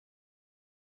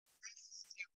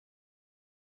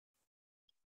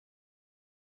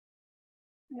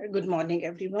Good morning,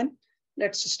 everyone.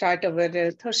 Let's start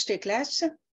our Thursday class.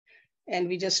 And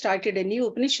we just started a new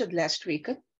Upanishad last week.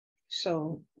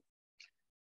 So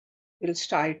we'll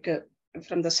start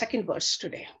from the second verse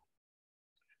today.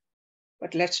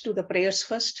 But let's do the prayers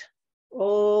first.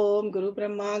 Om Guru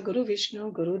Brahma, Guru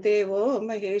Vishnu, Guru Devo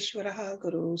Maheshwaraha,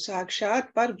 Guru Sakshat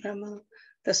Parbrahma,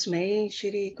 Tasmai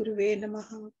Shri Guruve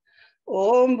Namaha.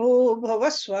 Om Bhū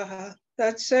Swaha,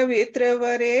 Tatsavitra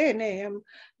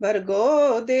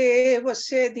Bhargo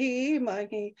Devasya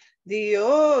Dhimahi,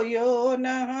 Dhiyo Yo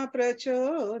Nah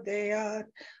Prachodayat,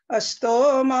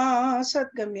 Astoma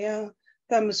Satgamya,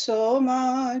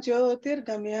 Tamsoma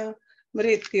Jyotirgamya,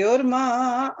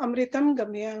 Mrityorma Amritam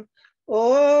Gamya.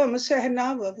 Om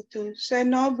Sahna Vavatu,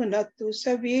 Sahno Bhunaktu,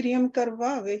 Saviryam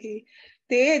Karvavehi,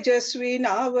 Tejasvi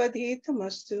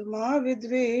Navadhitamastu, Ma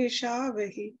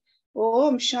Vidveshavahi.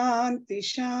 Om Shanti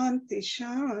Shanti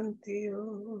Shanti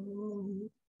Om.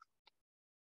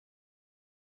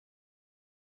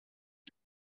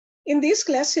 In these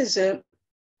classes,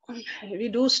 we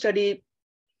do study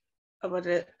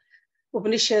our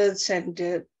Upanishads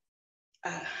and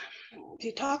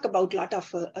we talk about a lot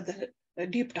of other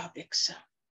deep topics.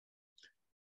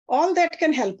 All that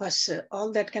can help us,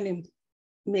 all that can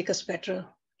make us better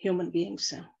human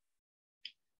beings.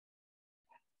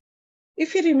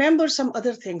 If you remember some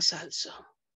other things also,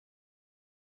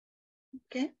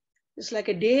 okay? It's like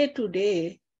a day to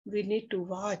day, we need to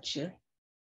watch.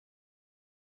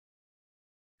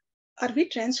 Are we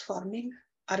transforming?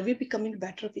 Are we becoming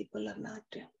better people or not?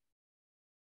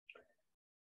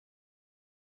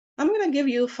 I'm going to give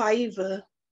you 5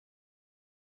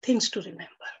 things to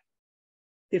remember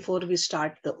before we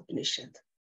start the Upanishad.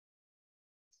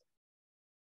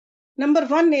 Number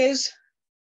 1 is,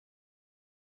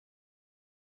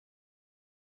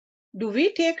 do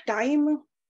we take time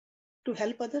to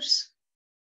help others?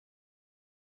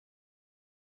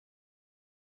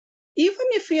 Even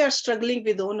if we are struggling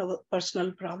with our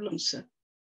personal problems,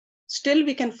 still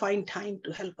we can find time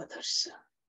to help others.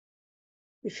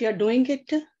 If we are doing it,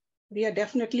 we are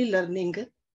definitely learning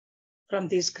from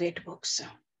these great books.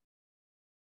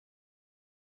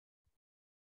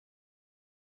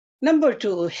 Number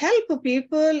 2, help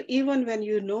people even when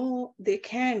you know they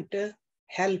can't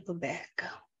help back.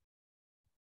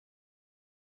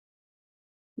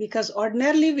 Because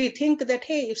ordinarily we think that,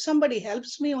 hey, if somebody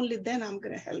helps me, only then I'm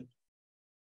going to help.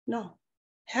 No,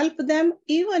 help them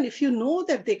even if you know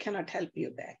that they cannot help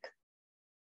you back.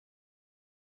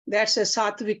 That's a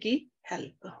sattviki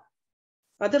help.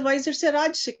 Otherwise, it's a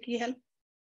rajasiki help,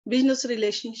 business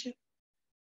relationship.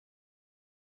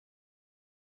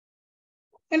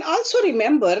 And also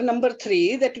remember, number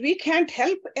 3, that we can't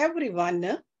help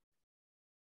everyone,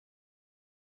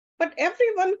 but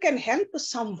everyone can help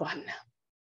someone.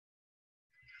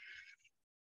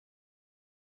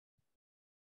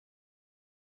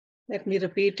 Let me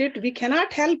repeat it. We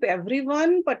cannot help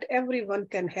everyone, but everyone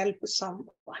can help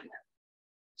someone.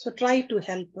 So try to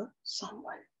help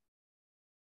someone.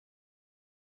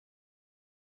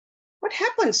 What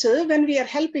happens when we are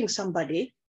helping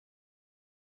somebody?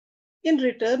 In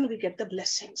return, we get the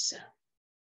blessings.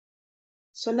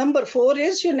 So number 4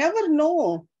 is, you never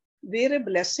know where a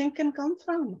blessing can come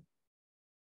from.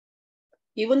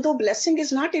 Even though blessing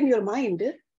is not in your mind,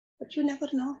 but you never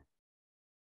know.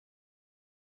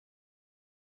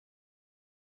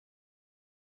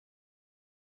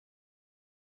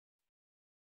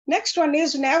 Next one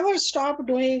is, never stop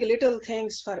doing little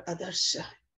things for others.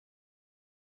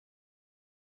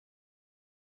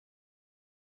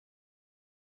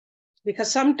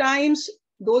 Because sometimes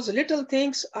those little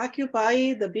things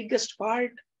occupy the biggest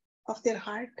part of their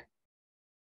heart.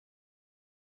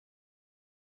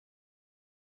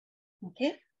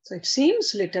 Okay, so it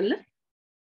seems little,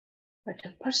 but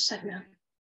a person,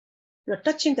 you're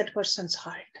touching that person's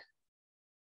heart.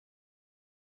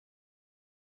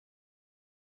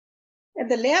 And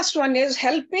the last one is,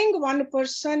 helping one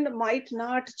person might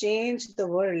not change the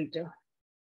world,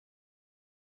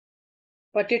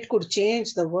 but it could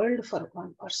change the world for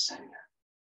one person.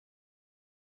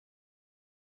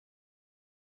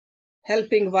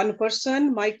 Helping one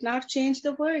person might not change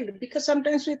the world, because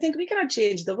sometimes we think we cannot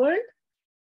change the world,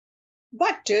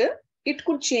 but it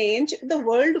could change the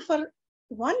world for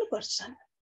one person.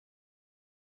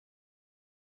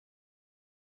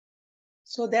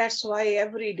 So that's why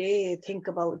every day think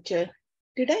about, did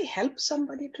I help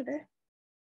somebody today?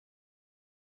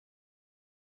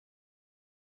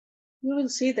 You will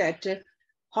see that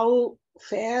how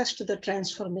fast the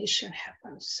transformation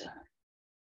happens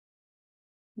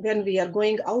when we are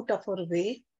going out of our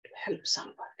way to help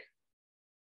somebody.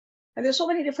 And there's so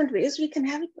many different ways we can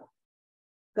help.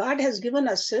 God has given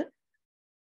us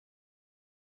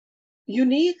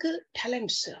unique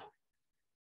talents.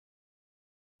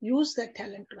 Use that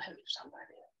talent to help somebody.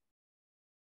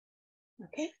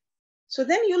 Okay? So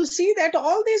then you'll see that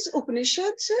all these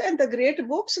Upanishads and the great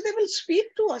books, they will speak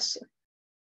to us.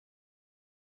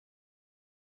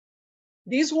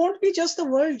 These won't be just the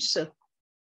words.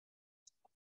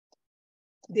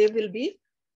 They will be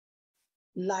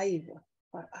live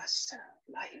for us,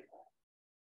 live.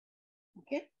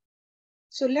 Okay?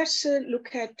 So let's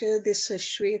look at this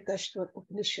Shvetashvatara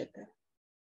Upanishad.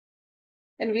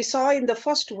 And we saw in the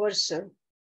first verse,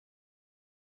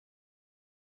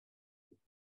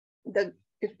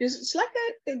 it's like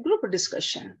a group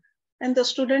discussion, and the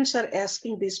students are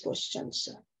asking these questions.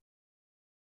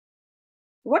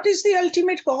 What is the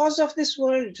ultimate cause of this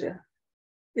world?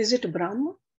 Is it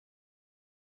Brahma?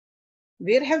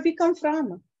 Where have we come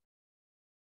from?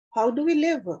 How do we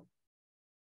live?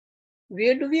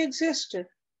 Where do we exist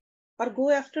or go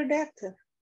after death?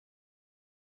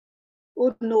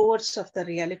 O knowers of the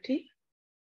reality,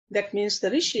 that means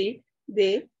the Rishi,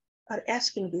 they are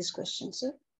asking these questions.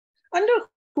 Under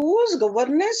whose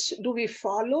governance do we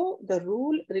follow the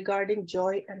rule regarding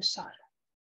joy and sorrow?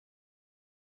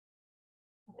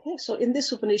 Okay, so in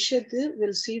this Upanishad,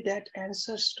 we'll see that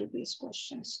answers to these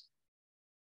questions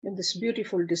in this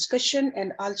beautiful discussion,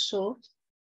 and also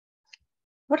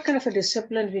what kind of a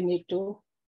discipline we need to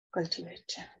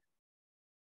cultivate.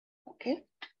 Okay,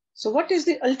 so what is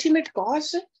the ultimate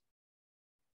cause?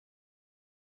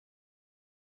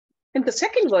 In the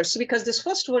second verse, because this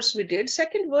first verse we did,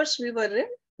 second verse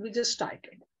we just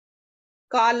started.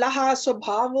 Kālaḥ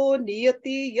svabhāvo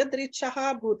niyatir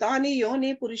yadṛcchā bhūtāni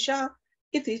yoniḥ purusha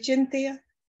iti cintyam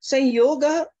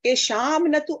saṃyoga eṣāṃ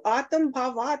natu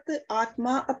ātmabhāvād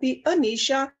ātmā api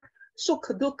anīśaḥ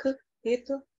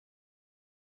sukhaduḥkhahetoḥ.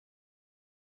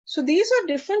 So these are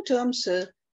different terms.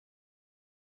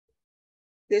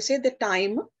 They say the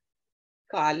time,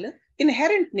 kālaḥ,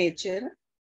 inherent nature,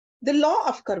 the law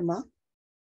of karma,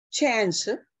 chance,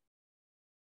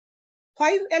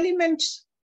 5 elements,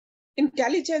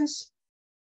 intelligence.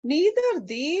 Neither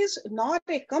these nor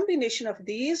a combination of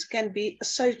these can be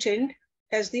ascertained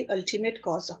as the ultimate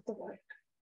cause of the world.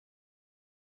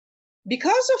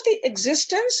 Because of the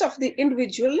existence of the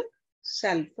individual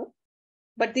self,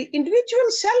 but the individual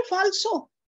self also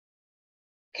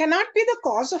cannot be the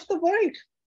cause of the world,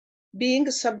 being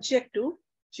subject to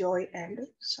joy and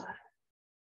sorrow.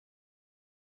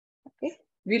 Okay,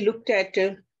 we looked at,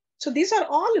 so these are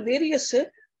all various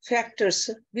factors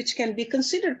which can be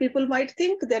considered. People might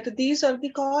think that these are the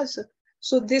cause.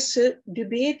 So this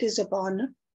debate is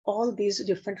upon all these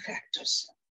different factors.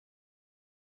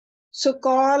 So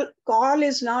time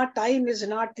is not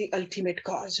the ultimate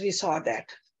cause. We saw that.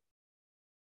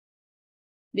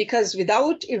 Because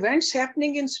without events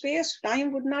happening in space,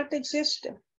 time would not exist.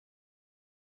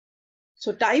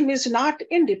 So time is not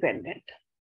independent.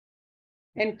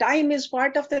 And time is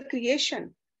part of the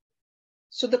creation.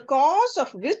 So the cause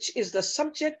of which is the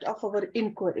subject of our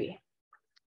inquiry.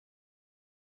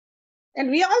 And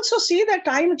we also see that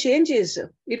time changes,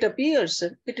 it appears,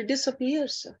 it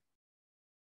disappears.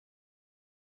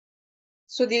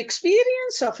 So the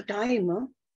experience of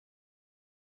time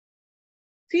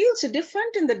feels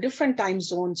different in the different time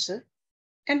zones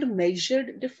and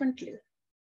measured differently.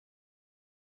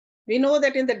 We know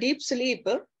that in the deep sleep,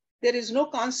 there is no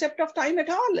concept of time at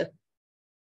all.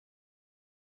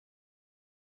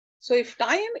 So if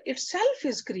time itself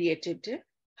is created,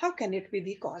 how can it be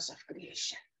the cause of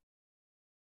creation?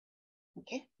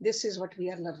 Okay, this is what we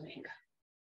are learning.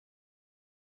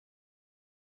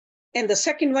 And the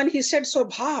second one, he said,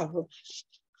 svabhāvo,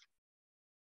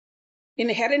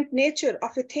 inherent nature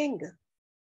of a thing.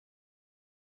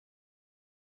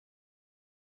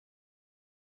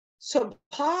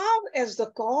 Svabhāvo as the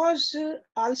cause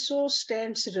also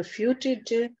stands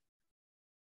refuted,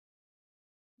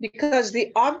 because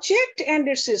the object and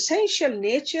its essential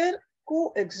nature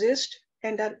coexist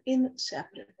and are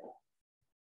inseparable.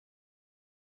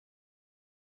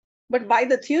 But by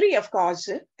the theory of cause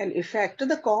and effect,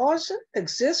 the cause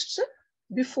exists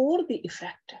before the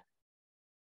effect.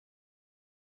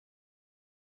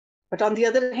 But on the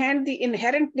other hand, the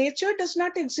inherent nature does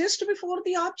not exist before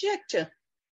the object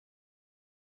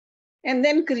and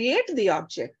then create the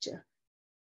object.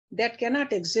 That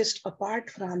cannot exist apart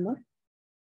from,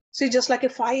 see, just like a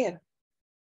fire.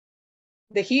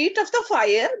 The heat of the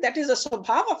fire, that is the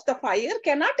svabhāvo of the fire,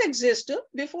 cannot exist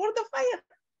before the fire.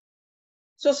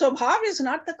 So svabhāvo is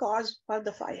not the cause for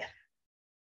the fire.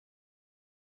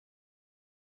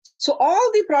 So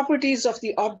all the properties of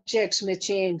the objects may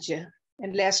change,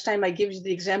 And last time I gave you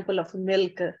the example of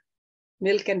milk.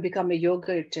 Milk can become a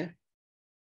yogurt,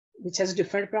 which has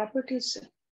different properties.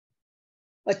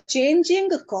 A changing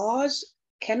cause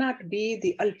cannot be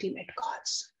the ultimate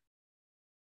cause.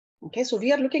 Okay, so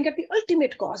we are looking at the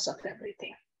ultimate cause of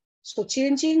everything. So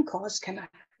changing cause cannot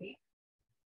be.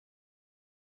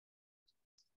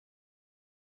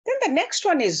 Then the next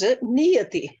one is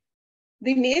niyatir,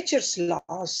 the nature's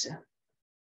laws.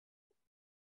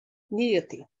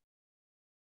 Niyatir.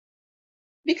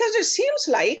 Because it seems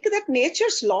like that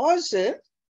nature's laws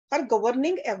are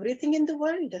governing everything in the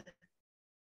world.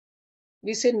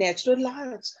 We say natural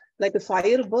laws, like the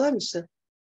fire burns,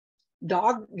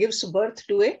 dog gives birth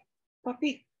to a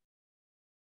puppy.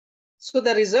 So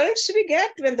the results we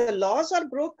get when the laws are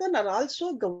broken are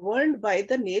also governed by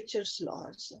the nature's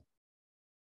laws.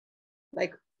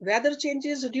 Like weather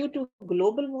changes due to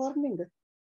global warming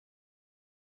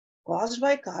caused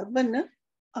by carbon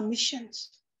emissions.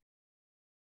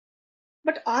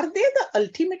 But are they the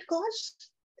ultimate cause?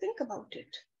 Think about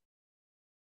it.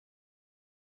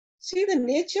 See, the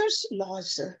nature's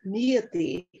laws,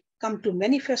 niyatir, come to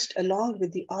manifest along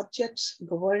with the objects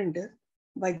governed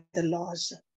by the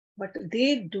laws, but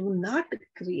they do not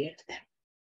create them.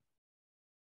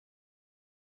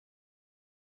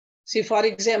 See, for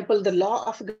example, the law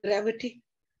of gravity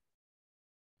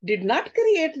did not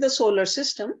create the solar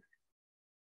system,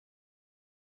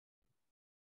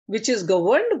 which is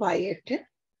governed by it,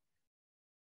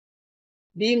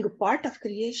 being part of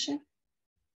creation.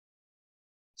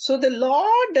 So the law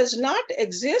does not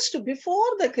exist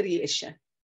before the creation.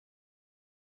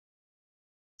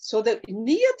 So the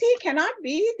niyatir cannot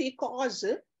be the cause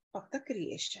of the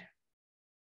creation.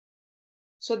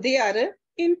 So they are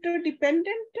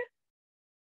interdependent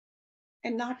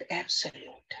and not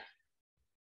absolute.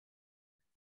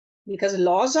 Because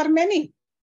laws are many.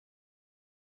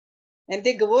 And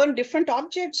they govern different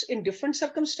objects in different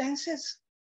circumstances.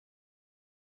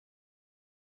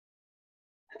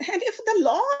 And if the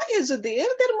law is there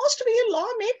must be a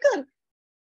lawmaker.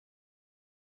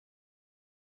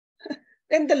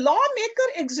 And the lawmaker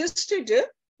existed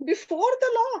before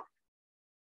the law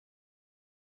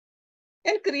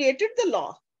and created the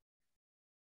law.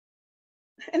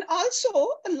 And also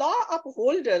a law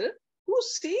upholder who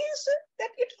sees that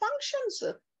it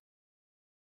functions.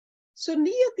 So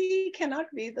niyatir cannot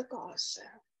be the cause.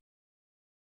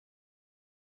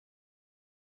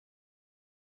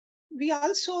 We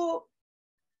also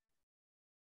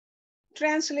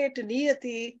translate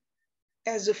niyatir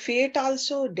as a fate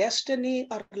also, destiny,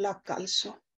 or luck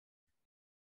also.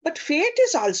 But fate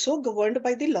is also governed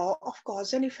by the law of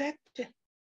cause and effect.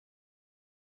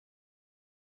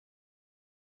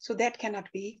 So that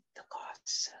cannot be the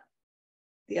cause,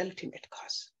 the ultimate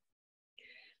cause.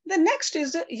 The next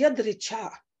is yadṛcchā.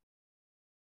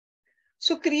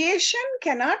 So creation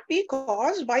cannot be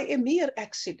caused by a mere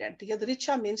accident.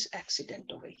 Yadṛcchā means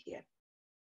accident over here.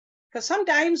 Because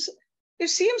sometimes it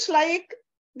seems like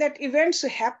that events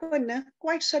happen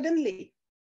quite suddenly.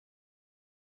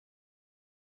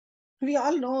 We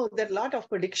all know that a lot of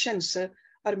predictions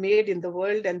are made in the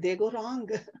world and they go wrong.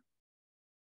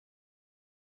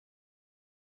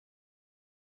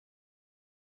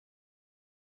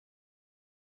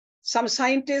 Some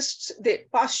scientists, they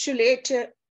postulate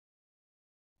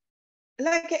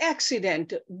like an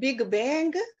accident, Big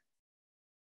Bang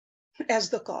as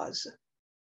the cause.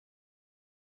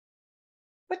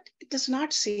 But it does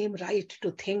not seem right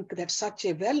to think that such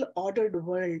a well-ordered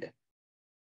world,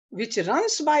 which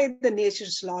runs by the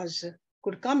nature's laws,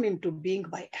 could come into being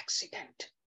by accident,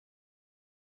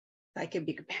 like a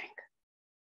Big Bang.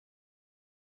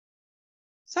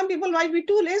 Some people might be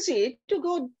too lazy to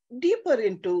go deeper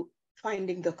into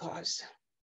finding the cause.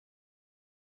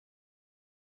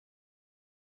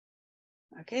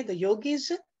 Okay, the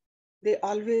yogis, they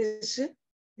are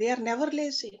never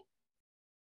lazy.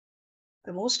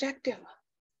 The most active.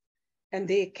 And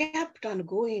they kept on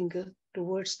going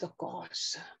towards the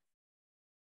cause.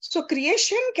 So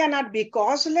creation cannot be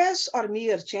causeless or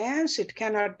mere chance. It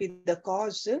cannot be the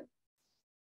cause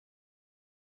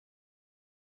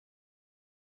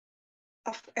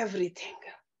of everything.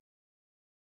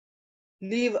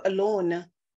 Leave alone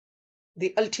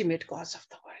the ultimate cause of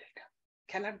the world.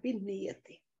 Cannot be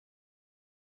niyatir.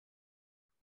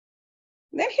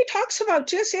 Then he talks about,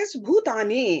 says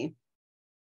bhūtāni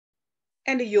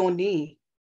and yoniḥ.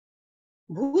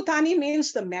 Bhūtāni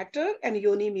means the matter and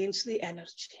yoni means the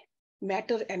energy.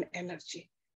 Matter and energy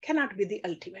cannot be the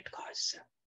ultimate cause.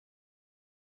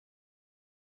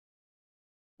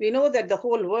 We know that the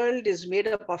whole world is made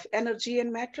up of energy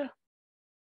and matter.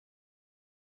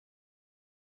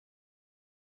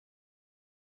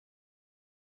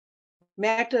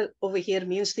 Matter over here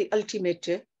means the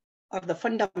ultimate or the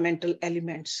fundamental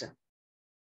elements.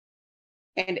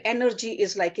 And energy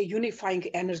is like a unifying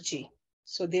energy.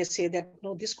 So they say that,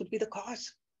 no, this could be the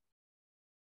cause.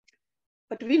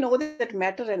 But we know that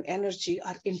matter and energy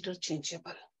are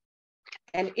interchangeable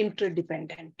and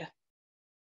interdependent.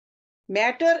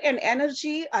 Matter and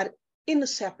energy are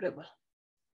inseparable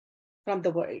from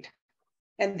the world,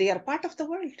 and they are part of the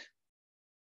world,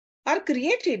 are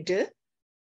created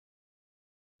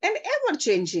and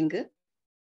ever-changing,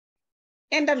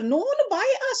 and are known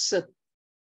by us.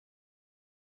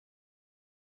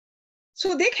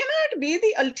 So they cannot be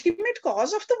the ultimate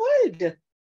cause of the world,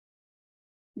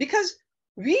 because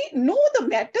we know the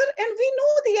matter and we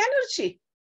know the energy.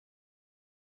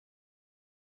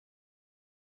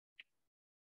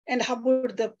 And how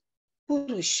about the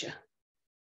purusha?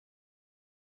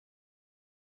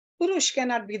 Purush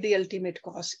cannot be the ultimate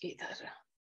cause either.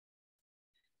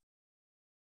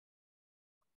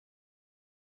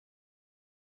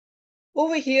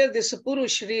 Over here, this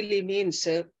purush really means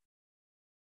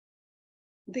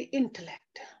the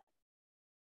intellect.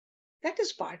 That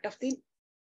is part of the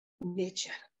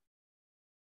nature.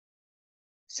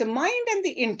 So mind and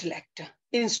the intellect,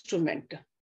 instrument.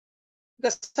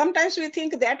 Because sometimes we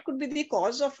think that could be the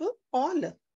cause of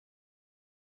all.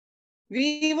 We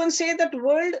even say that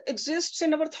world exists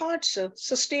in our thoughts,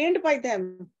 sustained by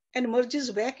them and merges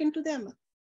back into them.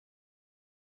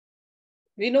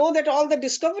 We know that all the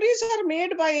discoveries are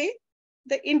made by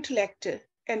the intellect,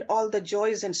 and all the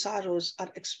joys and sorrows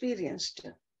are experienced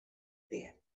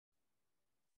there.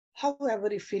 However,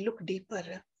 if we look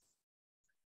deeper,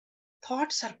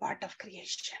 thoughts are part of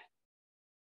creation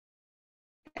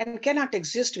and cannot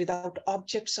exist without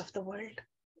objects of the world.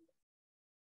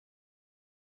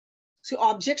 So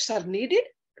objects are needed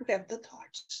to have the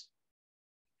thoughts.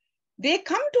 They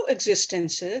come to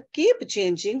existence, keep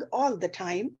changing all the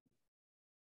time,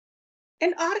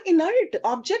 and are inert.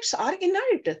 Objects are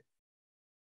inert.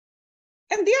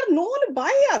 And they are known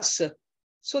by us.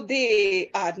 So they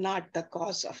are not the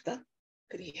cause of the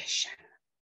creation.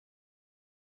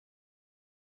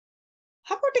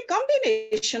 How about a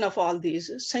combination of all these?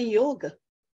 Saṃyoga.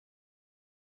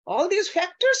 All these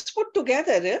factors put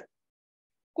together,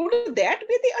 could that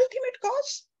be the ultimate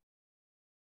cause?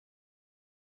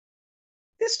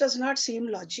 This does not seem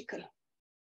logical.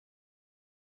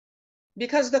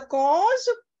 Because the cause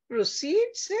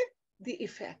precedes the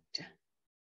effect.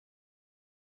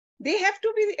 They have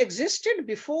to be existed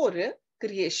before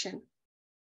creation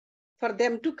for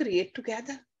them to create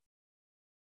together.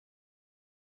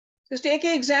 Just take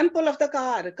an example of the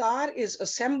car. Car is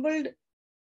assembled.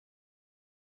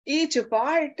 Each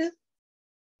part,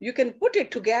 you can put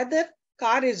it together.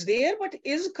 Car is there, but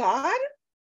car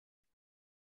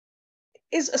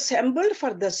is assembled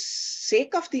for the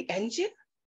sake of the engine,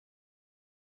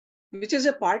 which is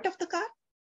a part of the car?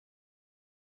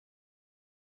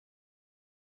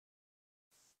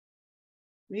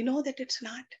 We know that it's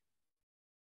not.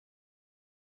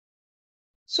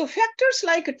 So factors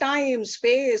like time,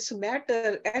 space,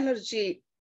 matter, energy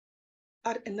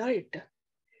are inert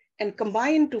and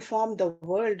combine to form the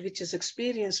world which is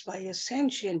experienced by a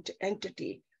sentient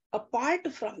entity apart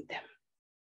from them.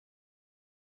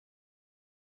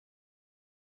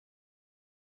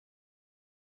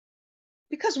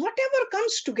 Because whatever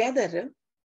comes together,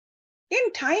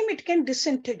 in time it can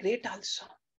disintegrate also.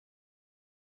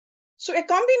 So a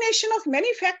combination of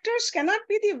many factors cannot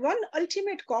be the one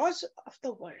ultimate cause of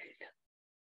the world.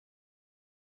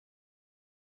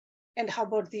 And how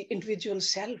about the individual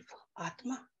self,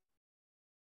 Atma?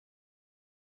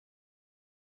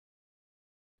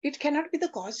 It cannot be the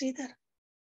cause either.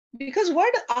 Because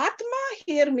word Atma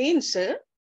here means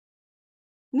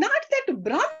not that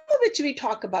Brahma which we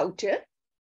talk about,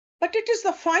 but it is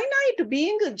the finite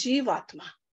being Jivatma,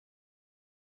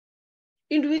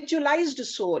 individualized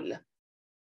soul.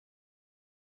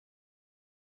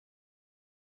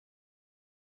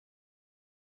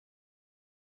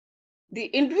 The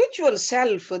individual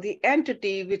self, the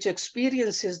entity which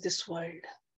experiences this world.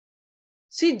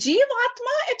 See,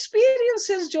 Jivatma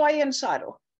experiences joy and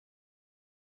sorrow.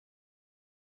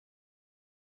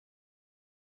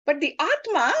 But the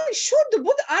Atma, Shuddha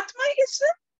Buddha Atma is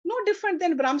no different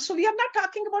than Brahma. So we are not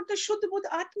talking about the Shuddha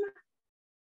Buddha Atma.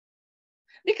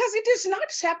 Because it is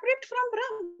not separate from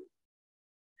Brahma.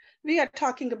 We are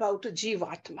talking about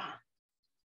Jivatma.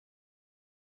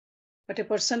 But a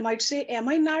person might say, am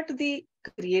I not the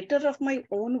creator of my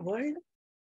own world?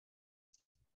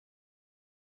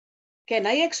 Can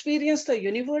I experience the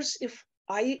universe if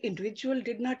I, individual,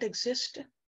 did not exist?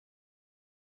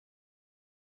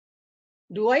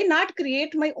 Do I not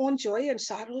create my own joy and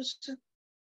sorrows?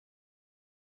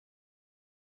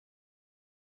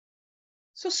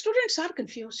 So students are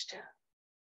confused.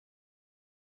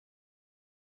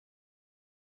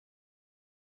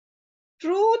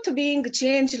 Truth being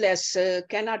changeless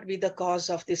cannot be the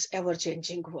cause of this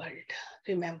ever-changing world.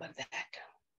 Remember that.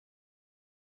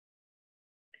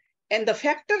 And the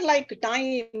factor like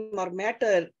time or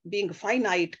matter being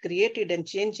finite, created and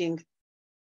changing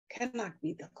cannot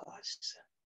be the cause.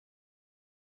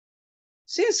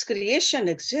 Since creation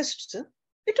exists,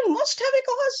 it must have a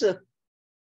cause.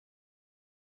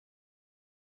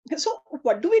 So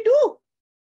what do we do?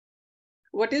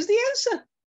 What is the answer?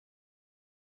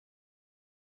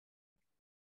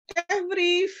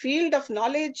 Every field of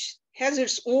knowledge has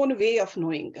its own way of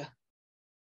knowing.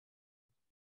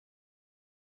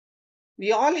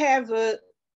 We all have a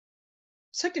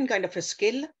certain kind of a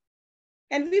skill,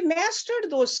 and we mastered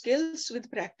those skills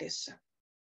with practice.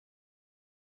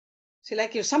 See,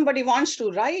 like if somebody wants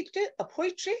to write a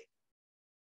poetry,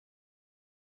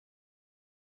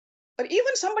 or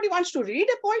even somebody wants to read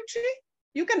a poetry,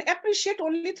 you can appreciate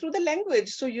only through the language.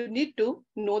 So you need to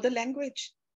know the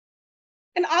language.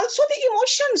 And also the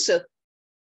emotions.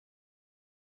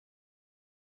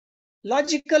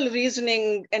 Logical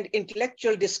reasoning and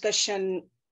intellectual discussion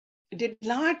did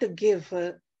not give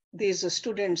these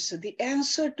students the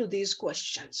answer to these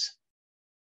questions.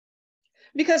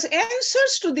 Because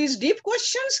answers to these deep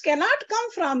questions cannot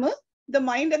come from the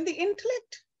mind and the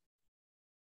intellect.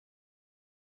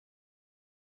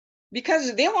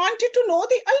 Because they wanted to know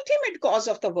the ultimate cause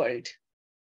of the world.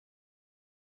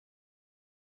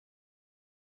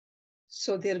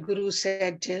 So their guru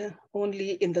said,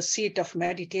 only in the seat of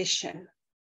meditation,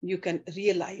 you can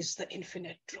realize the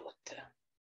infinite truth.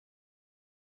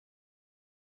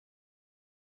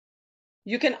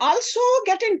 You can also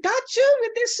get in touch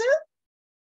with this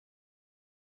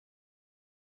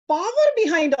power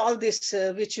behind all this,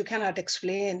 which you cannot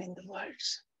explain in the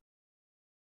words.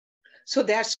 So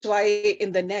that's why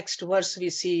in the next verse we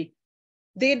see,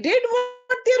 they did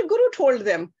what their guru told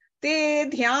them. Te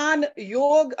dhyan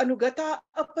yog anugata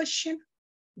apashyan.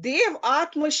 Dev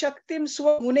ātmā shaktim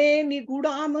svabhāvo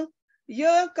nigudam.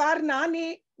 Ya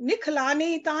karnani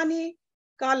nikhlani tani.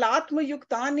 Kālaḥ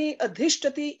yuktani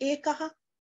adhishtati ekaḥ.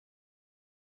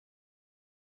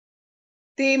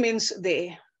 Te means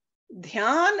they.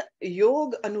 Dhyan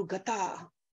yog anugata.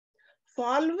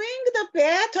 Following the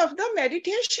path of the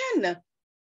meditation.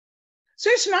 So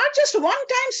it's not just one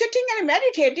time sitting and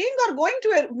meditating or going to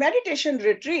a meditation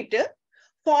retreat,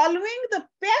 following the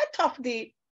path of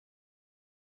the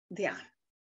dhyan.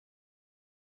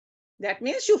 That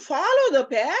means you follow the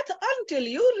path until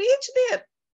you reach there.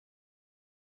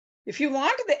 If you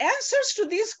want the answers to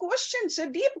these questions,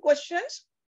 deep questions,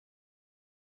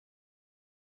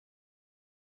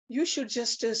 you should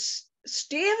just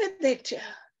stay with it.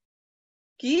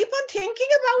 Keep on thinking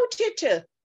about it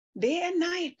day and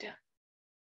night.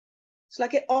 It's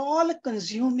like an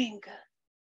all-consuming.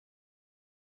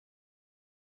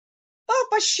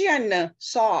 Apashyan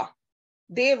saw.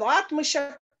 Devatma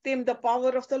shaktim, the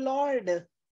power of the Lord.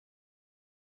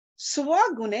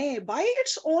 Svagune, by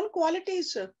its own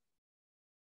qualities.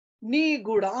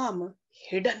 Nigudam,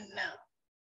 hidden.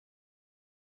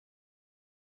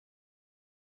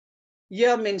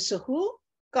 Ya means who?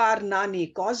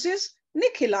 Karnani, causes.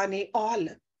 Nikhilani, all.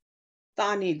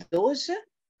 Tani, those.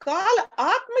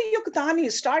 Kālaḥ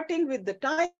yuktani, starting with the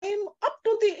time up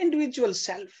to the individual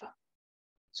self.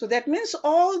 So that means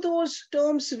all those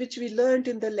terms which we learned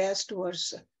in the last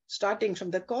verse, starting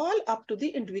from the call up to the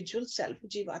individual self,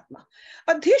 Jivatma.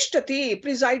 Adhishtati,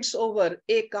 presides over,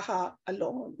 ekaḥ,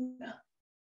 alone.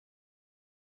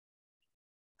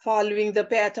 Following the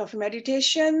path of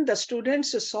meditation, the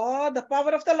students saw the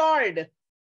power of the Lord.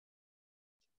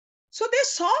 So they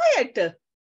saw it.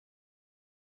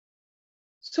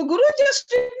 So Guru just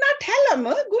did not tell them.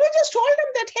 Guru just told them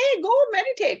that, hey, go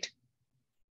meditate.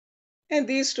 And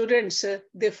these students,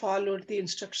 they followed the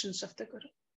instructions of the Guru.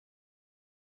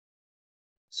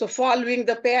 So following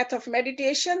the path of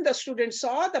meditation, the students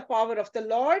saw the power of the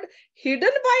Lord hidden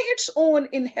by its own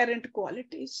inherent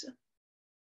qualities.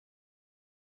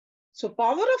 So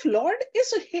power of Lord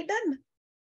is hidden.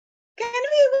 Can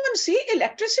we even see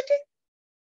electricity?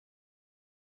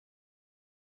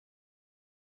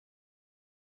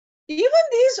 Even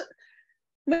these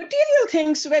material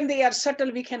things, when they are subtle,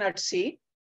 we cannot see.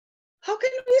 How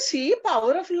can we see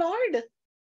power of Lord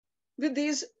with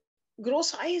these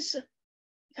gross eyes? You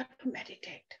have to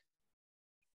meditate.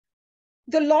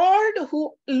 The Lord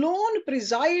who alone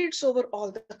presides over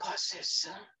all the causes.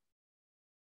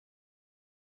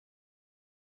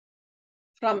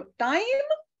 from time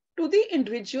to the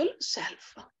individual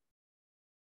self.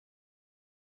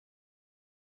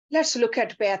 Let's look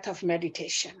at path of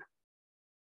meditation.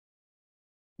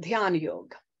 Dhyan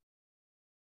Yoga.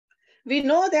 We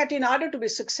know that in order to be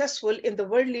successful in the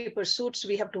worldly pursuits,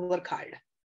 we have to work hard.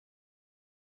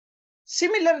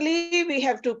 Similarly, we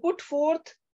have to put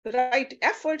forth the right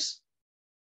efforts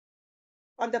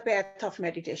on the path of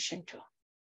meditation too.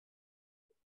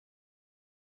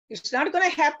 It's not going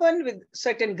to happen with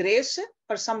certain grace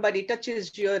or somebody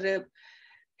touches your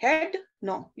head.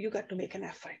 No, you got to make an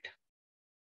effort.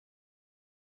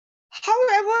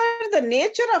 However, the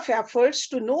nature of efforts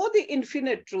to know the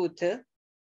infinite truth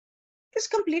is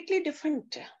completely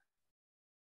different.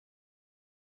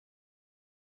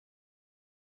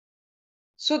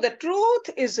 So the truth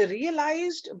is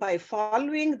realized by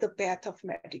following the path of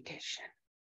meditation.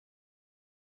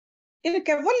 In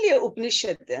Kaivalya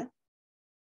Upanishad,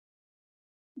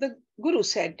 the Guru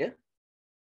said,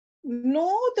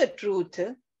 know the truth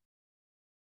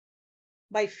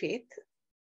by faith.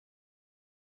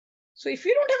 So if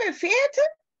you don't have a faith,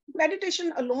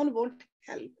 meditation alone won't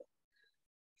help.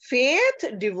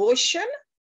 Faith, devotion,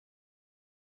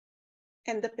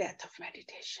 and the path of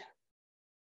meditation.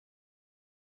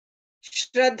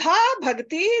 Shraddha,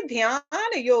 bhakti, dhyan,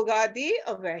 yogadi,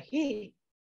 avahi.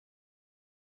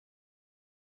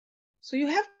 So you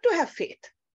have to have faith.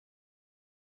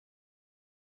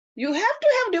 You have to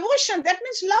have devotion. That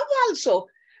means love also.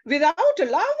 Without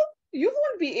love, you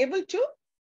won't be able to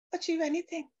achieve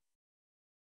anything.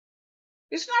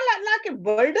 It's not like a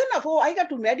burden of, oh, I got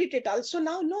to meditate also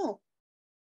now. No.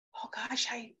 Oh gosh,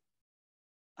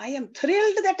 I am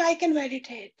thrilled that I can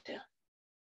meditate.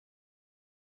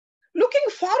 Looking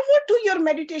forward to your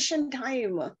meditation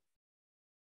time.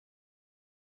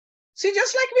 See,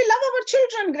 just like we love our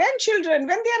children, grandchildren,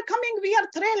 when they are coming, we are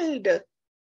thrilled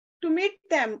to meet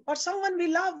them, or someone we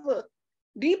love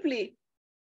deeply.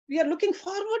 We are looking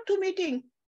forward to meeting.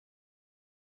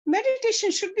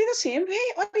 Meditation should be the same way,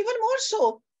 or even more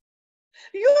so.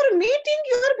 You are meeting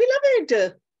your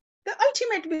beloved, the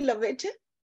ultimate beloved,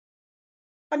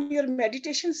 on your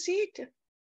meditation seat.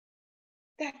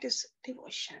 That is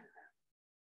devotion.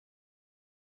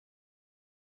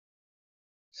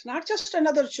 It's not just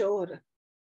another chore.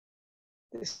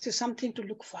 This is something to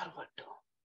look forward to.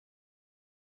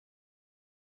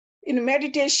 In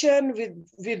meditation, we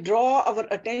withdraw our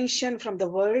attention from the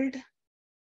world,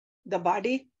 the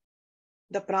body,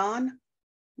 the pran,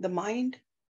 the mind,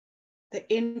 the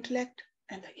intellect,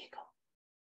 and the ego.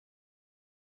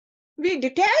 We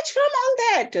detach from all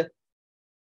that.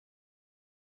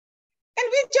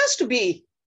 And we just be.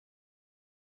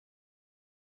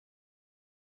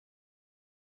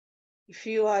 If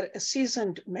you are a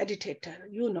seasoned meditator,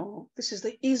 you know this is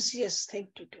the easiest thing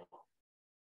to do.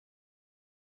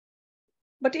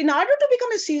 But in order to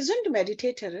become a seasoned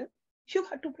meditator, you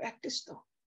have to practice though.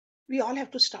 We all have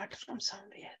to start from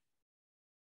somewhere.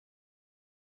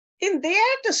 In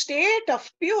that state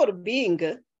of pure being,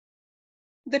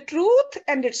 the truth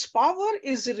and its power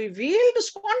is revealed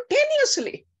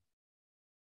spontaneously.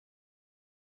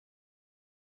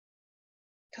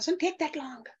 It doesn't take that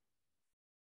long.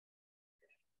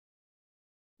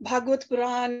 Bhagavad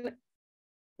Puran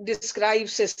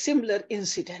describes a similar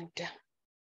incident.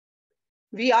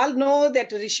 We all know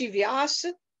that Rishi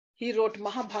Vyasa, he wrote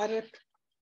Mahabharata,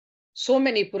 so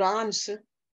many Purans,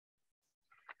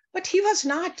 but he was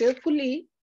not fully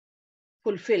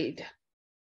fulfilled.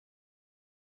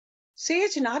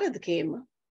 Sage Narad came.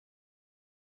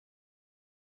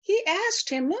 He asked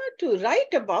him to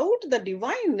write about the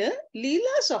divine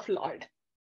Leelas of Lord.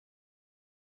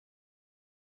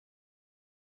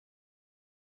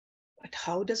 But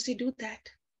how does he do that?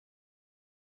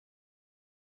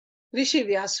 Rishi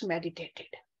Vyasa meditated.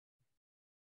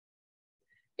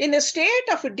 In a state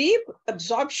of deep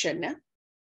absorption,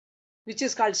 which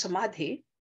is called samadhi,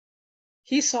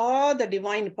 he saw the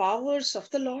divine powers of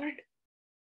the Lord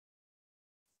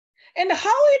and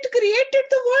how it created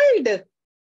the world.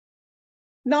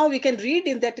 Now we can read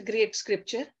in that great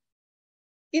scripture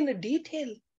in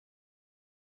detail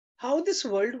how this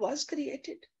world was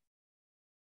created.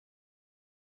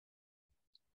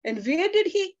 And where did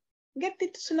he get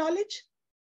this knowledge?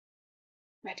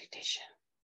 Meditation.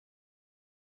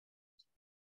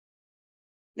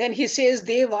 Then he says,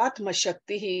 Devatma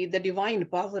Shakti, the divine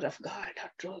power of God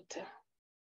or truth.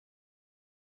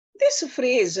 This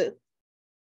phrase,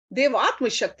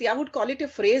 Devatma Shakti, I would call it a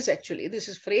phrase actually.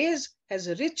 This phrase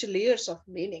has rich layers of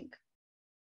meaning.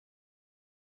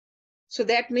 So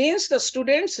that means the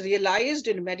students realized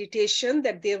in meditation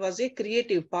that there was a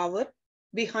creative power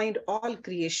behind all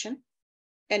creation,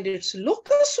 And its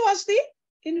locus was the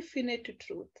infinite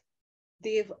truth,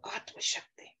 Dev Atma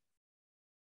Shakti.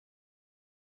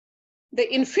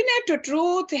 The infinite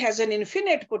truth has an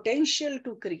infinite potential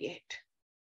to create.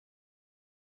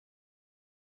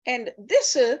 And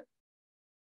this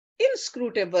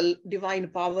inscrutable divine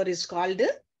power is called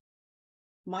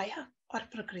Maya or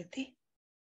Prakriti.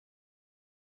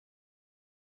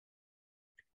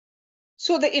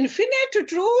 So the infinite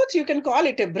truth, you can call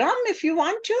it a Brahm if you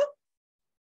want to,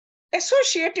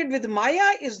 associated with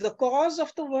Maya is the cause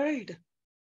of the world.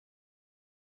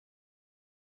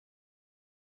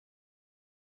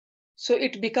 So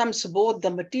it becomes both the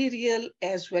material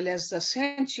as well as the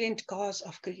sentient cause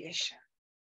of creation.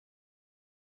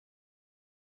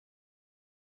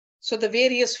 So the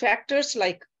various factors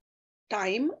like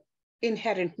time,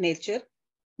 inherent nature,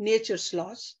 nature's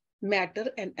laws, matter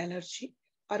and energy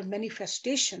are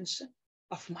manifestations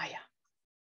of Maya.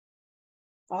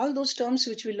 All those terms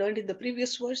which we learned in the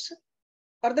previous verse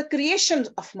are the creations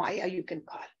of Maya, you can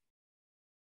call.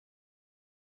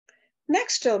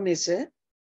 Next term is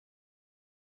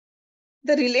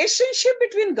the relationship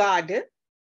between God,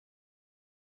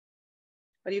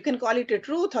 or you can call it a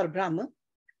truth or Brahma,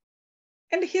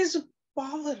 and his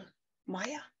power,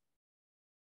 Maya.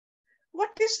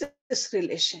 What is this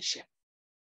relationship?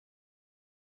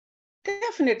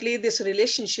 Definitely, this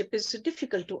relationship is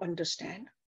difficult to understand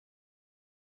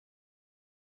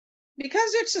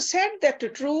because it's said that the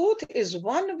truth is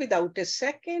one without a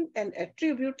second and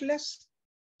attributeless.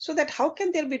 So that how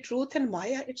can there be truth and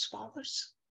Maya, its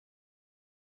powers?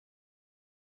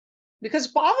 Because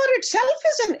power itself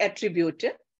is an attribute.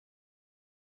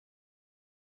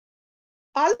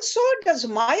 Also, does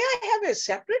Maya have a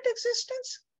separate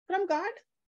existence from God?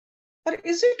 Or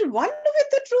is it one with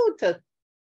the truth?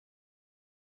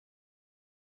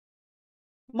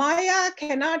 Maya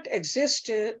cannot exist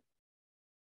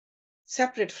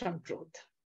separate from truth,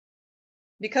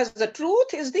 because the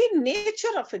truth is the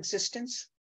nature of existence.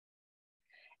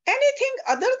 Anything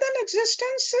other than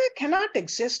existence cannot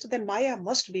exist, then Maya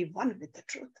must be one with the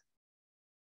truth.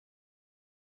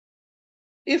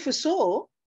 If so,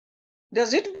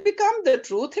 does it become the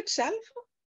truth itself?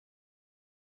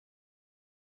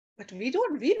 But we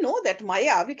know that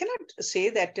Maya, we cannot say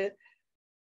that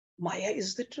Maya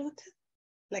is the truth,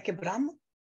 like a Brahma.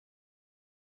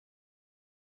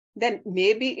 Then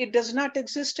maybe it does not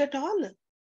exist at all,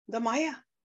 the Maya.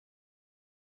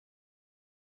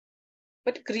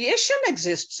 But creation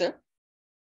exists.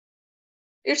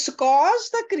 Its cause,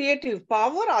 the creative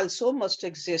power, also must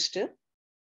exist.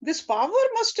 This power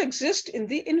must exist in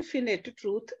the infinite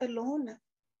truth alone.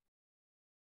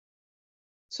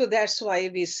 So that's why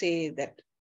we say that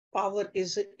power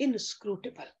is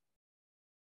inscrutable.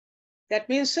 That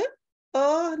means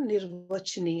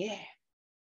anirvachaniya,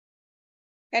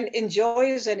 and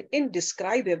enjoys an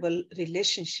indescribable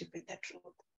relationship with the truth.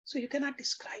 So you cannot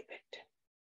describe it.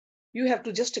 You have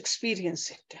to just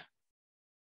experience it.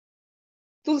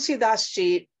 Tulsidas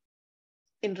Ji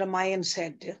in Ramayana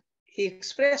said, he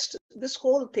expressed this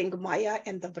whole thing, Maya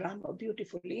and the Brahma,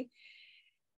 beautifully.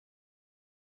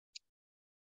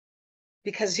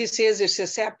 Because he says it's a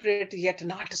separate yet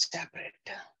not separate.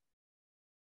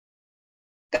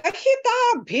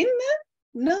 Kahita bhinna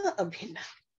na abhinna.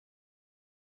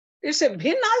 It's a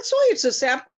bhin also, it's a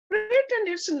separate and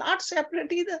it's not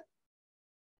separate either.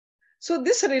 So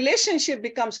this relationship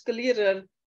becomes clearer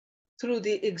through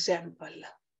the example.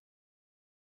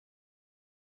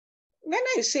 When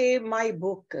I say my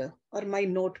book or my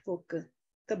notebook,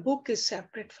 the book is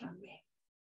separate from me.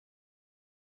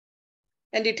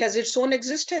 And it has its own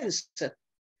existence. But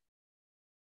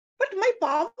my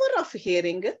power of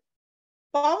hearing,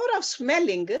 power of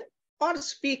smelling or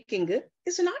speaking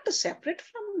is not separate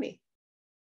from me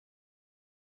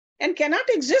and cannot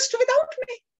exist without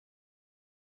me.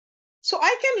 So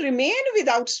I can remain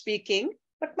without speaking,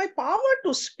 but my power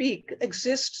to speak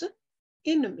exists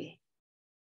in me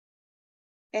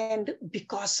and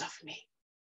because of me.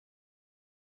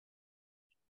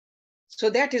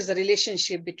 So that is the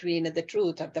relationship between the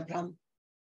truth of the Brahman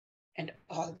and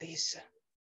all these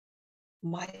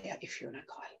Maya, if you want to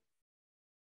call.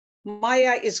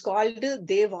 Maya is called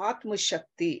Devatma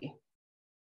Shakti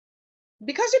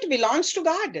because it belongs to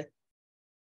God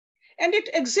and it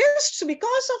exists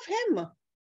because of him.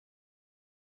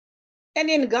 And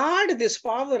in God, this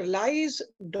power lies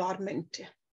dormant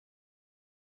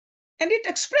and it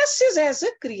expresses as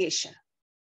a creation.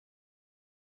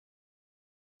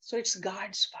 So it's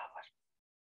God's power.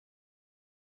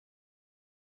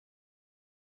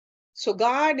 So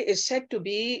God is said to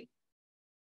be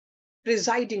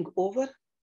presiding over,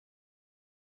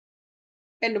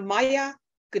 and Maya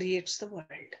creates the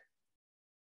world.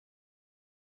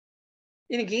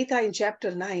 In Gita, in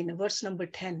chapter 9, verse number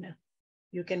 10,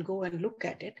 you can go and look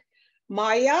at it.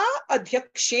 Maya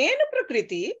adhyakshena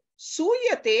prakriti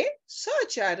suyate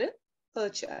sachar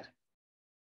achar.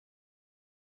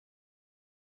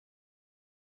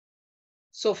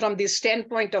 So from the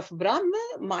standpoint of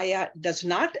Brahma, Maya does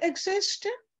not exist.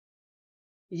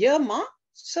 Yama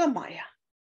samaya.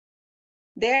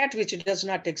 That which does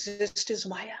not exist is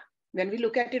Maya. When we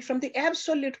look at it from the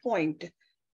absolute point.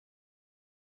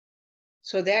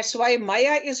 So that's why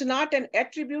Maya is not an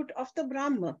attribute of the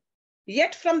Brahma.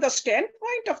 Yet from the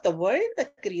standpoint of the world, the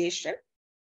creation,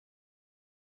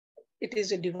 it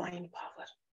is a divine power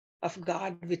of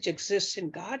God which exists in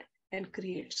God and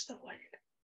creates the world.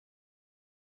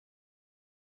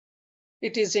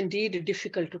 It is indeed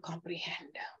difficult to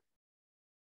comprehend.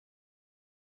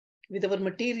 With our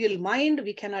material mind,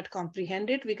 we cannot comprehend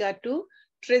it. We got to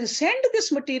transcend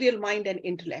this material mind and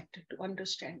intellect to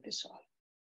understand this all.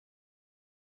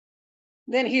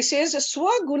 Then he says,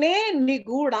 swagune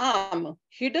nigudam,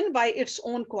 hidden by its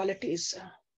own qualities.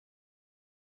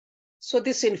 So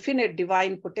this infinite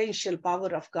divine potential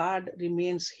power of God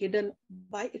remains hidden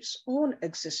by its own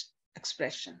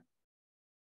expression.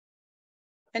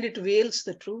 And it veils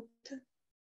the truth.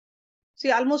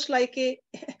 See, almost like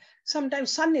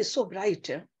sometimes sun is so bright.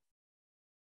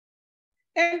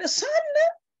 And the sun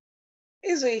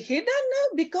is hidden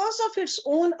because of its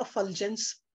own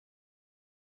effulgence.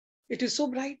 It is so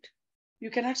bright. You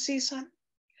cannot see sun.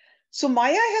 So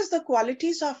Maya has the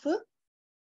qualities of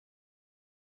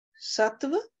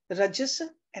sattva, rajas,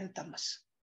 and tamas.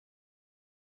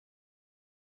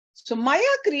 So Maya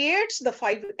creates the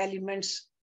 5 elements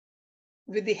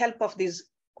with the help of these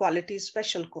qualities,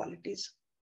 special qualities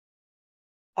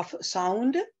of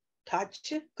sound,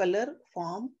 touch, color,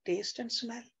 form, taste, and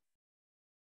smell.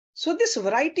 So this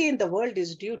variety in the world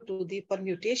is due to the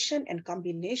permutation and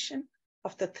combination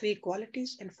of the 3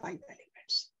 qualities and 5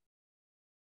 elements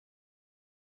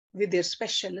with their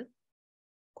special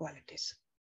qualities.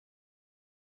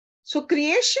 So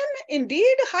creation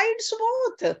indeed hides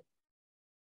both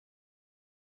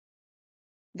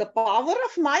the power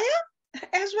of Maya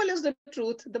as well as the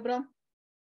truth, the Brahma.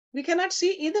 We cannot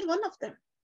see either one of them.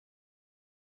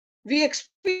 We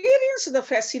experience the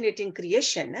fascinating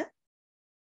creation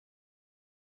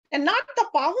and not the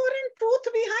power and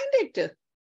truth behind it.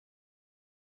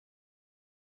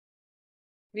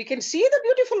 We can see the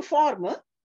beautiful form,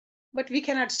 but we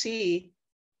cannot see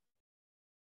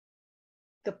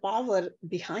the power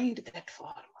behind that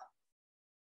form.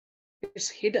 It's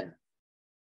hidden.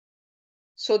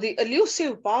 So the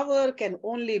elusive power can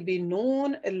only be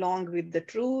known along with the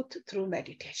truth through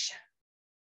meditation.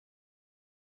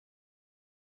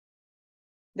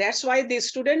 That's why the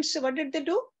students, what did they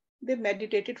do? They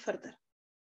meditated further.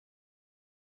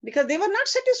 Because they were not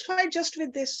satisfied just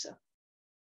with this.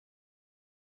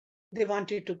 They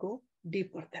wanted to go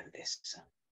deeper than this.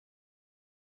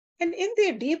 And in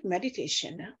their deep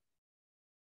meditation,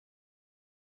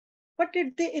 what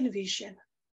did they envision?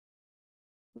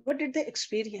 What did they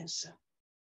experience?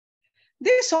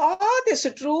 They saw this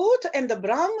truth and the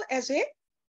Brahma as a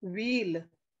wheel,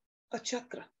 a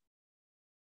chakra.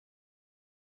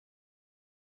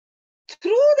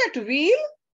 Through that wheel,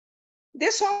 they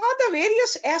saw the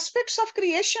various aspects of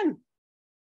creation.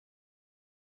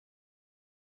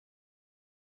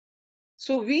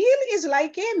 So wheel is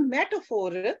like a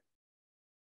metaphor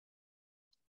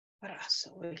for us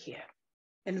over here.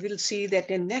 And we'll see that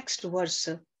in next verse,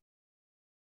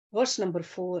 verse number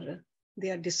 4,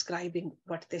 they are describing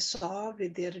what they saw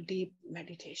with their deep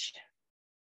meditation.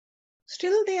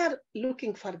 Still they are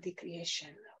looking for the creation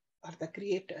or the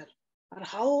creator or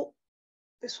how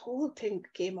this whole thing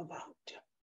came about.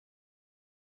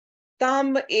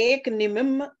 Tam ek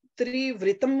nimim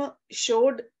trivritam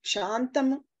shod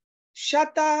shantam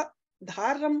shata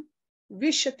dharam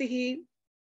vishatihi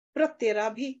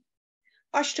pratyarabhi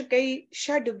ashtakai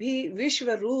shadbhi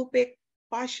vishvarupek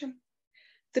pasham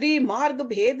tri marg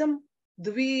bhedam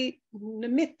dvi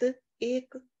nimit ek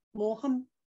moham.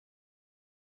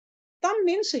 Tam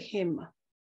means him.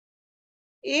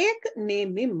 Ek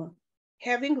nemim,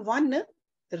 having one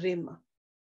rim.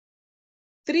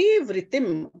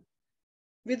 Trivritim,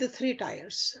 with the 3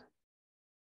 tires.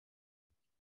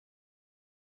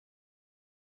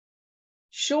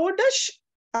 Shodash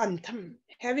antham,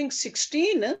 having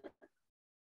 16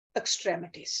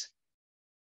 extremities.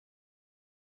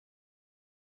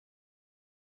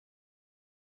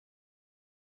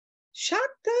 Shat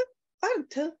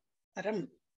arth ram,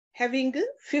 having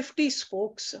 50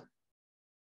 spokes.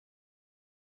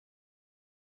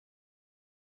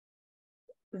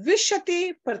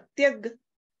 Vishati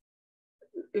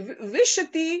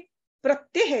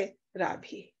pratyeh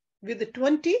rabhi, with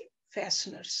 20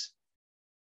 fasteners.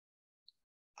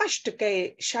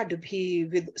 Ashtake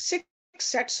shadbhi, with 6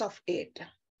 sets of 8.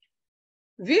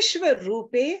 Vishva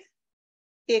rupe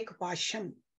ek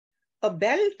pasham, a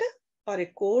belt or a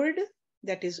cord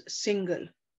that is single,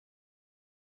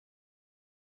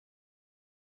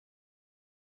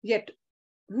 yet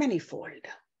manifold.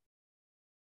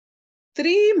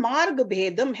 3 marg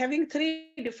bhedam, having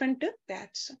 3 different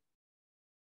paths.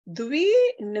 Dvi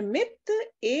nimit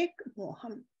ek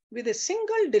moham, with a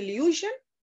single delusion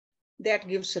that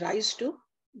gives rise to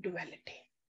duality.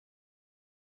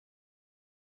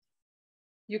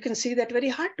 You can see that very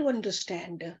hard to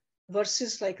understand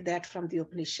verses like that from the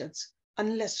Upanishads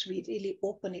unless we really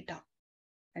open it up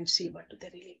and see what do they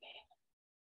really mean.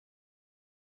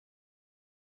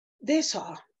 They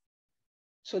saw,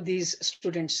 so these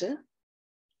students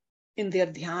in their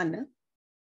dhyana,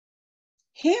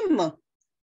 him,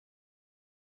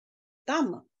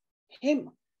 tam, him,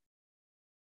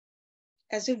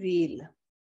 as a wheel.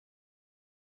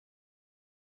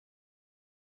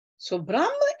 So Brahma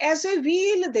as a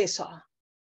wheel they saw.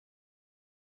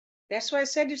 That's why I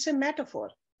said it's a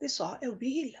metaphor. They saw a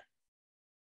wheel.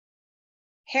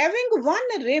 Having 1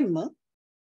 rim,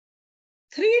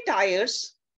 3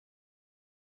 tires,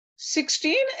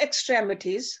 16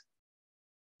 extremities,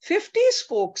 50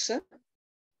 spokes,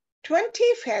 20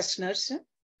 fasteners,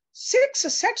 6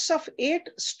 sets of 8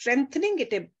 strengthening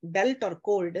it a belt or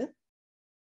cord.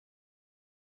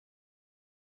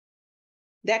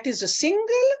 That is a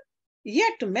single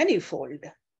yet manifold,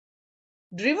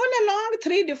 driven along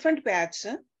 3 different paths,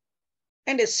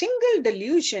 and a single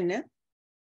delusion,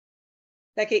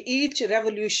 like each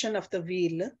revolution of the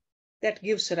wheel, that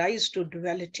gives rise to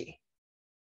duality.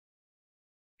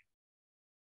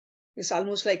 It's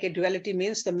almost like a duality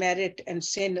means the merit and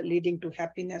sin leading to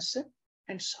happiness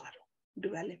and sorrow.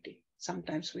 Duality.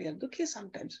 Sometimes we are dukhi,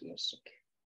 sometimes we are sukhi.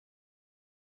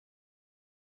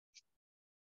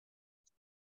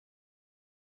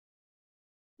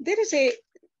 There is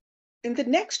in the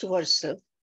next verse,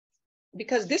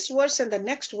 because this verse and the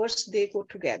next verse, they go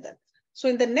together. So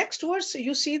in the next verse,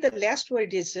 you see the last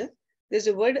word is, there's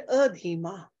a word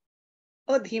adhima.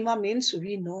 Adhima means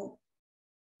we know.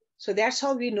 So that's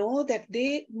how we know that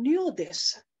they knew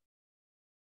this.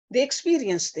 They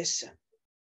experienced this.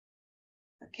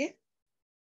 Okay?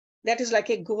 That is like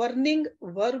a governing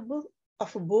verb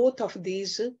of both of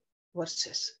these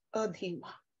verses,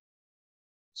 adhima.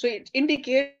 So it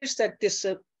indicates that this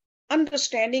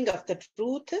understanding of the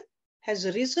truth has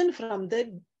risen from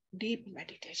the deep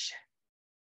meditation.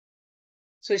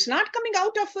 So it's not coming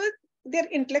out of their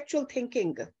intellectual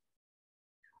thinking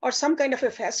or some kind of a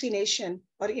fascination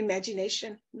or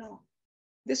imagination. No,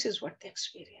 this is what they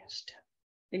experienced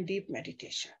in deep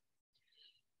meditation.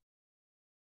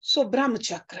 So Brahma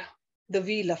Chakra, the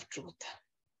wheel of truth.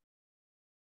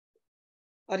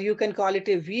 Or you can call it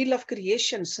a wheel of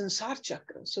creation, Sansar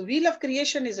Chakra. So wheel of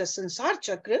creation is a Sansar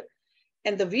Chakra,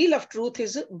 and the wheel of truth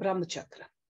is Brahma Chakra.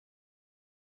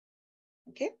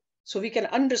 Okay, so we can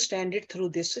understand it through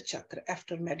this chakra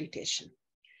after meditation.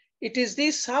 It is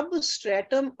the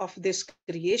substratum of this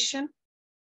creation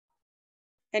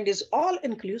and is all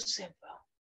inclusive.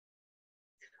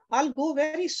 I'll go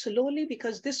very slowly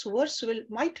because this verse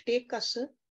might take us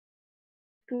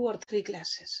 2 or 3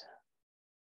 classes.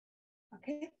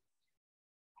 Okay.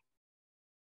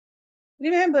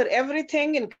 Remember,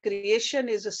 everything in creation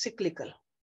is cyclical.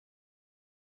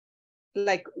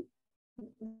 Like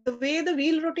the way the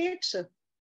wheel rotates.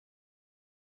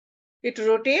 It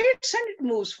rotates and it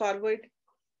moves forward.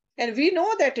 And we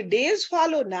know that days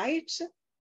follow nights.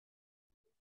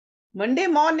 Monday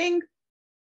morning,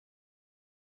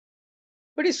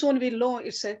 pretty soon we'll know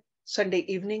it's a Sunday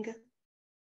evening.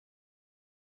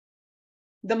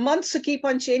 The months keep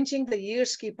on changing, the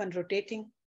years keep on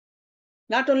rotating.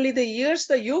 Not only the years,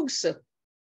 the yugs,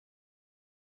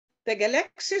 the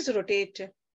galaxies rotate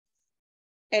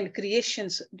and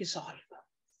creations dissolve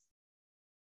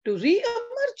to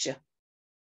re-emerge,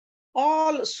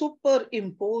 all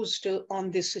superimposed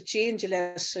on this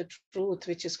changeless truth,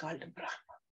 which is called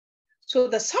Brahma. So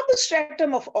the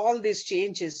substratum of all these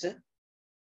changes,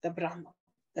 the Brahma,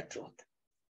 the truth.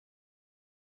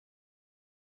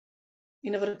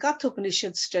 In our Katha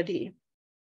Upanishad study,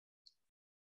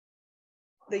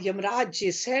 the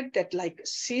Yamraj said that like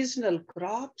seasonal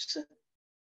crops,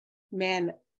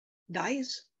 man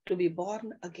dies to be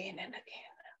born again and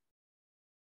again.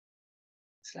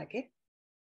 It's like a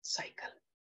cycle,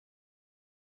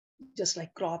 just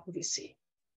like crop we see.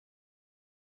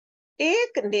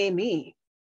 Ek nemi,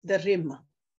 the rim.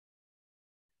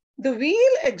 The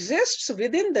wheel exists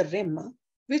within the rim,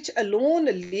 which alone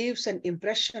leaves an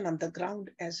impression on the ground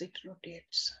as it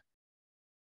rotates.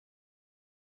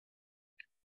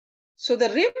 So the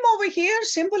rim over here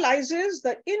symbolizes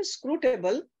the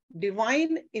inscrutable,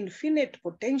 divine, infinite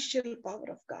potential power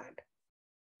of God.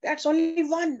 That's only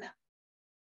one.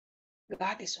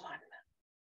 God is one.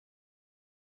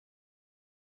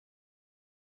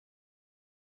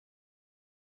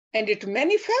 And it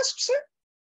manifests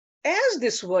as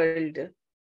this world.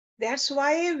 That's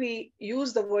why we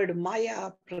use the word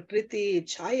Maya, Prakriti,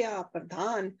 Chaya,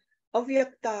 Pradhan,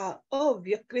 Avyakta,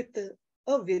 Avyakrit,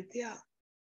 Avidya.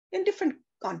 In different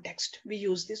contexts, we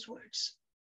use these words.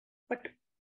 But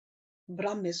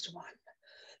Brahm is one.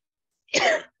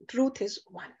 Truth is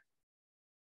one.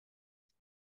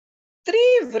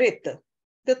 Trivrit,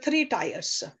 the three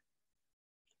tires.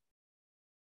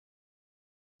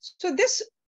 So this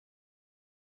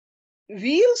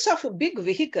wheels of a big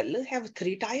vehicle have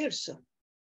three tires.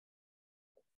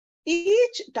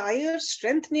 Each tire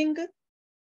strengthening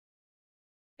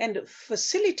and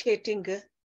facilitating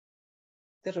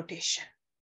the rotation.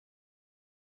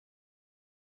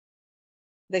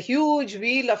 The huge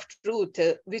wheel of truth,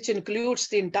 which includes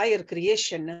the entire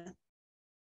creation,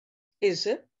 is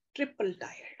triple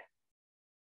tired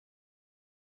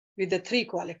with the three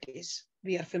qualities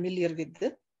we are familiar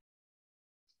with.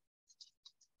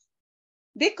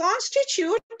 They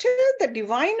constitute the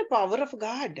divine power of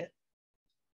God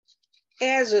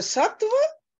as sattva,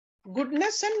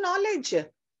 goodness and knowledge,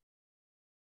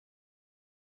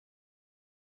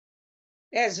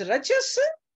 as rajas,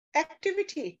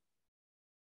 activity,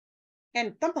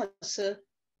 and tamas,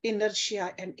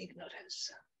 inertia and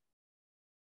ignorance.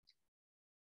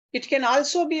 It can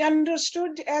also be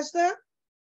understood as the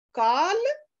kālaḥ,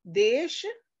 desh,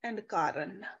 and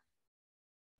karan.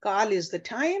 Kal is the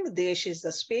time, desh is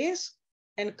the space,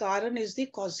 and karan is the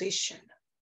causation.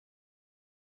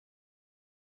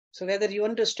 So whether you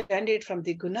understand it from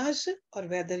the gunas or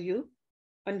whether you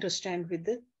understand with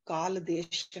the kal,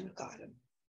 desh, and karan,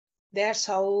 that's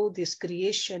how this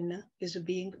creation is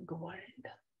being governed.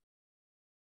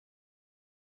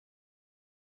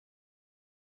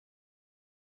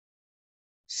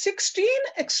 "16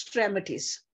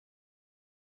 extremities.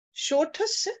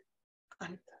 Shotas,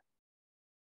 ant.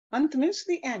 Ant means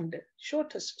the end.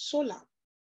 Shotas, 16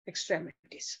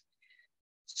 extremities.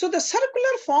 So the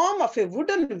circular form of a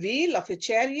wooden wheel of a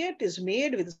chariot is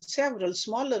made with several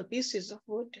smaller pieces of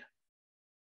wood.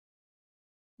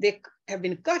 They have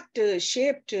been cut,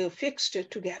 shaped, fixed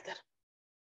together.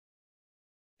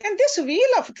 And this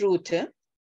wheel of truth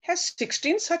has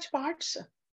 16 such parts.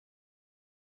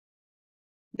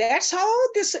 That's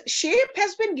how this shape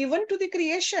has been given to the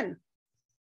creation.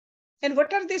 And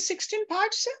what are these 16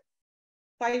 parts?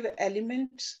 5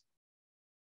 elements,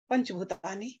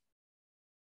 bhūtāni,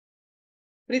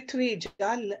 prithvi,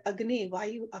 jal, agni,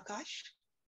 vayu, akash.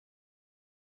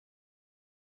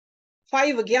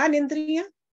 5 jnānindriya,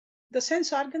 the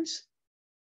sense organs.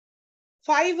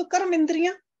 5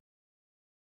 karmindriya,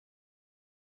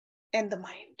 and the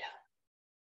mind.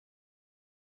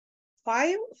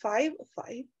 5, 5,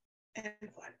 5,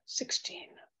 and 1, 16.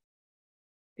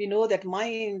 We know that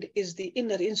mind is the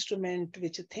inner instrument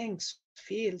which thinks,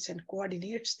 feels, and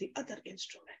coordinates the other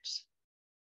instruments.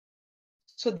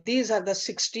 So these are the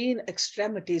 16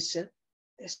 extremities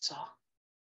they saw.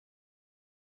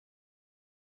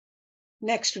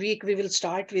 Next week, we will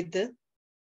start with the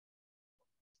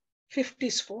 50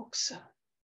 spokes.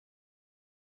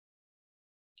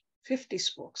 50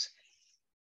 spokes.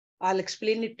 I'll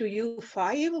explain it to you.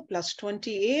 5 plus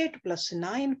 28 plus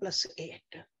 9 plus 8.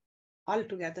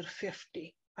 Altogether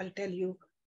 50. I'll tell you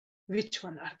which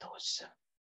one are those.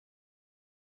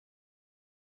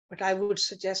 But I would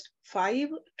suggest 5,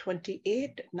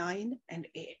 28, 9, and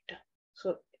 8.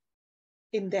 So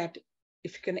in that,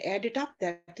 if you can add it up,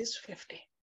 that is 50.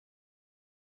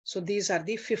 So these are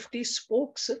the 50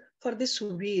 spokes for this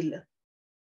wheel.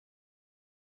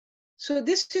 So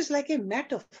this is like a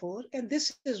metaphor, and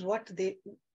this is what they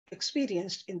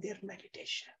experienced in their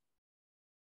meditation.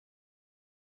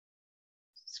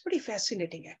 It's pretty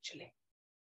fascinating, actually,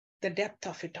 the depth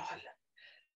of it all.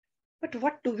 But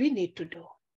what do we need to do?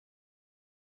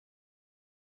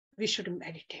 We should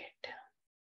meditate.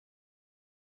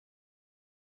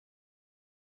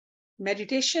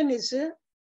 Meditation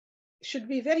should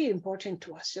be very important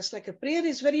to us, just like a prayer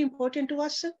is very important to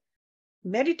us.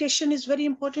 Meditation is very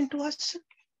important to us.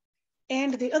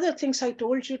 And the other things I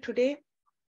told you today,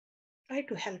 try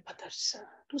to help others,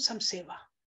 do some seva.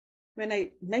 When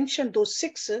I mentioned those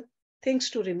 6 things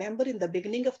to remember in the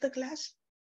beginning of the class,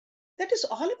 That is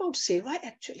all about seva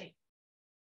actually.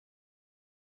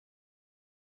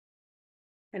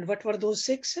 And what were those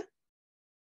 6?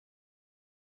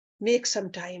 Make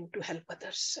some time to help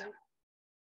others.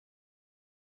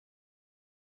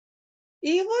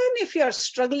 Even if you are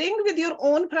struggling with your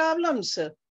own problems,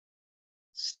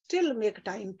 still make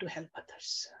time to help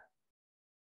others.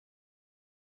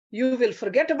 You will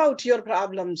forget about your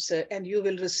problems and you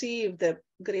will receive the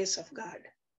grace of God.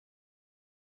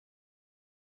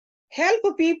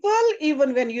 Help people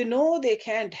even when you know they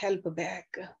can't help back.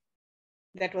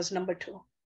 That was number 2.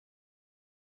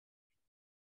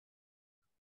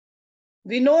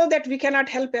 We know that we cannot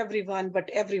help everyone, but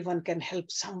everyone can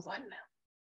help someone.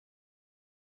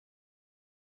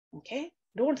 Okay?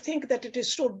 Don't think that it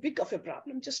is so big of a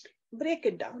problem. Just break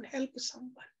it down, help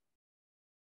someone.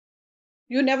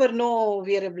 You never know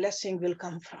where a blessing will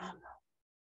come from.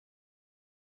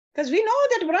 Because we know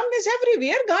that Brahma is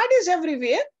everywhere, God is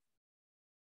everywhere.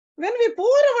 When we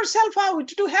pour ourselves out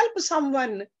to help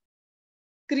someone,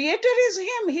 Creator is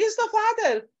Him, He is the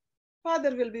Father.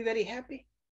 Father will be very happy.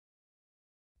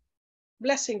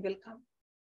 Blessing will come.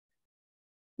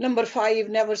 Number 5,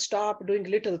 never stop doing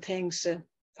little things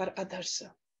for others.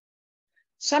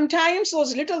 Sometimes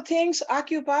those little things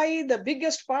occupy the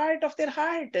biggest part of their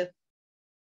heart. A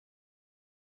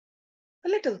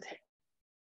little thing.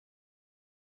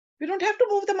 We don't have to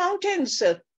move the mountains.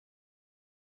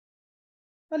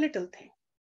 A little thing.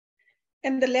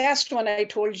 And the last one I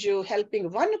told you, helping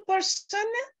one person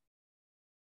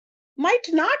might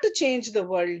not change the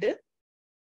world,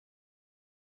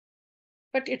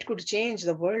 but it could change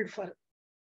the world for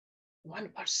one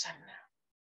person.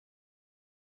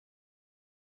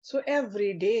 So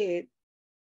every day,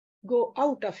 go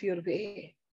out of your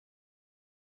way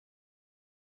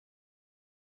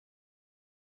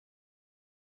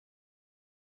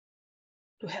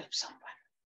to help someone.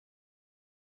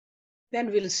 Then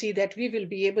we'll see that we will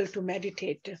be able to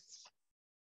meditate.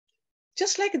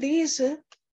 Just like these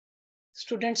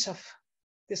students of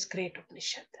this great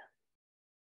Upanishad.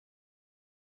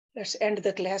 Let's end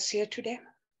the class here today.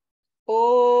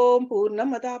 Om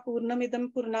Purnamada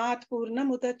Purnamidam Purnat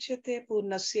Purnamudachyate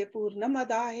Purnasya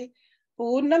Purnamadaye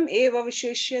Purnam Eva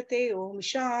Visheshyate Om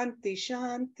Shanti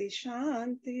Shanti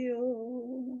Shanti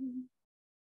Om.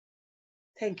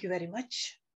 Thank you very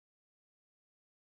much.